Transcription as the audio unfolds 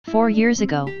4 years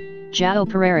ago, Joao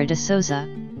Pereira de Souza,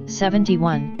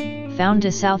 71, found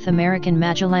a South American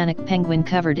Magellanic penguin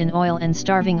covered in oil and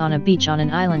starving on a beach on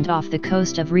an island off the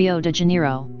coast of Rio de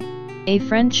Janeiro. A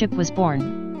friendship was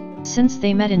born. Since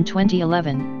they met in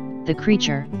 2011, the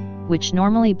creature, which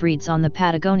normally breeds on the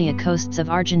Patagonia coasts of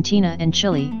Argentina and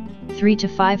Chile, 3,000 to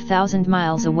 5,000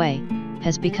 miles away,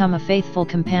 has become a faithful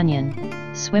companion,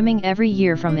 swimming every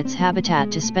year from its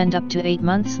habitat to spend up to 8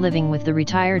 months living with the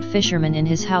retired fisherman in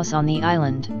his house on the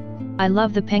island. "I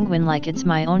love the penguin like it's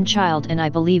my own child, and I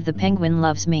believe the penguin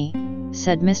loves me,"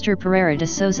 said Mr. Pereira de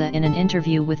Souza in an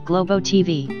interview with Globo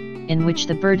TV, in which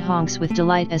the bird honks with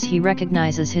delight as he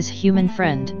recognizes his human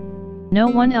friend. "No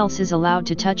one else is allowed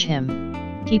to touch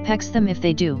him. He pecks them if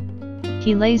they do.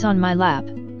 He lays on my lap,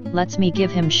 lets me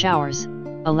give him showers,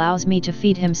 allows me to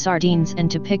feed him sardines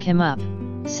and to pick him up,"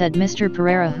 said Mr.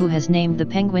 Pereira, who has named the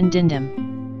penguin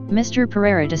Dindim. Mr.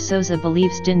 Pereira de Souza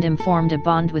believes Dindim formed a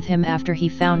bond with him after he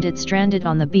found it stranded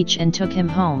on the beach and took him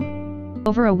home.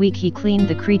 Over a week he cleaned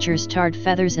the creature's tarred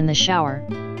feathers in the shower,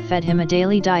 fed him a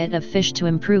daily diet of fish to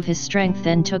improve his strength,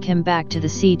 then took him back to the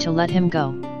sea to let him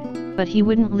go. "But he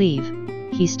wouldn't leave.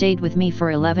 He stayed with me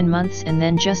for 11 months and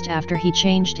then just after he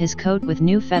changed his coat with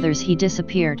new feathers he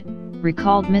disappeared,"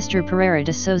 recalled Mr. Pereira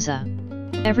de Souza.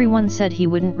 "Everyone said he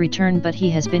wouldn't return, but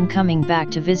he has been coming back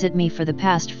to visit me for the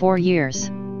past 4 years.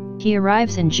 He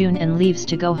arrives in June and leaves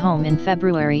to go home in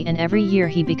February, and every year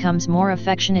he becomes more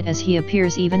affectionate as he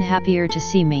appears even happier to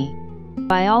see me."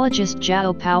 Biologist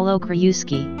Joao Paulo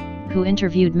Krajewski, who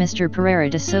interviewed Mr. Pereira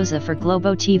de Souza for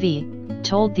Globo TV,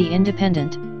 told The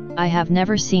Independent, "I have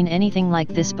never seen anything like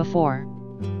this before.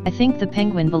 I think the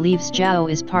penguin believes Joao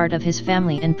is part of his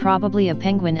family and probably a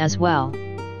penguin as well.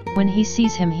 When he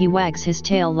sees him he wags his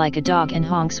tail like a dog and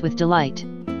honks with delight."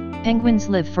 Penguins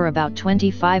live for about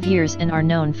 25 years and are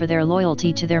known for their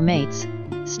loyalty to their mates,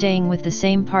 staying with the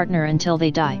same partner until they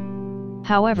die.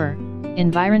 However,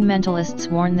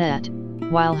 environmentalists warn that,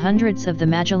 while hundreds of the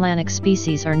Magellanic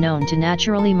species are known to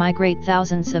naturally migrate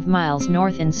thousands of miles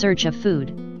north in search of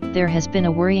food, there has been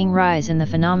a worrying rise in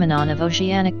the phenomenon of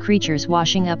oceanic creatures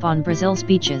washing up on Brazil's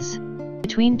beaches.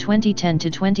 Between 2010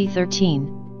 to 2013,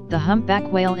 the Humpback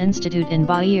Whale Institute in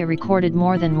Bahia recorded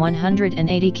more than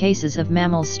 180 cases of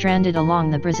mammals stranded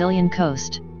along the Brazilian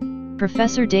coast.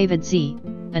 Professor David Z.,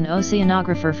 an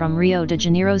oceanographer from Rio de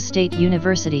Janeiro State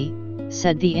University,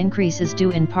 said the increase is due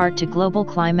in part to global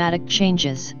climatic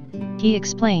changes. He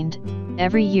explained,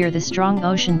 "Every year the strong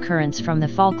ocean currents from the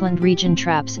Falkland region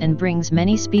traps and brings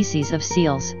many species of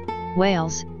seals,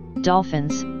 whales,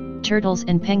 dolphins, turtles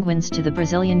and penguins to the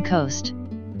Brazilian coast.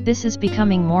 This is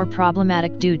becoming more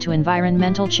problematic due to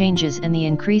environmental changes and the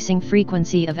increasing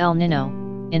frequency of El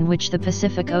Niño, in which the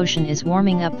Pacific Ocean is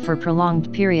warming up for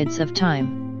prolonged periods of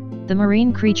time. The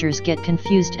marine creatures get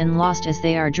confused and lost as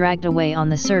they are dragged away on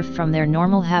the surf from their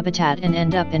normal habitat and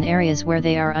end up in areas where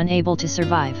they are unable to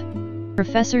survive."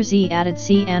 Professor Z added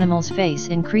sea animals face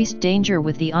increased danger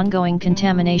with the ongoing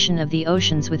contamination of the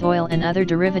oceans with oil and other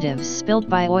derivatives spilled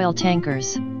by oil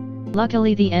tankers.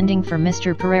 Luckily the ending for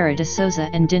Mr. Pereira de Souza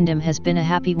and Dindim has been a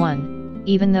happy one,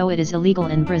 even though it is illegal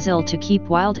in Brazil to keep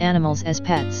wild animals as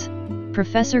pets.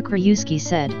 Professor Krajewski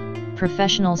said,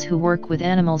 "Professionals who work with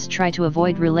animals try to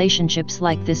avoid relationships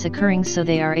like this occurring so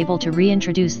they are able to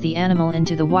reintroduce the animal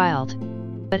into the wild.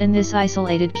 But in this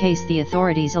isolated case the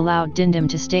authorities allowed Dindim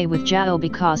to stay with Joao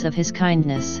because of his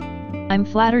kindness. I'm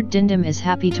flattered Dindim is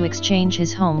happy to exchange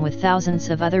his home with thousands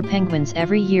of other penguins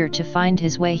every year to find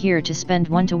his way here to spend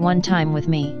one-to-one time with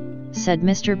me," said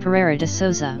Mr. Pereira de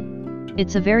Souza.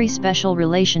 "It's a very special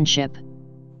relationship."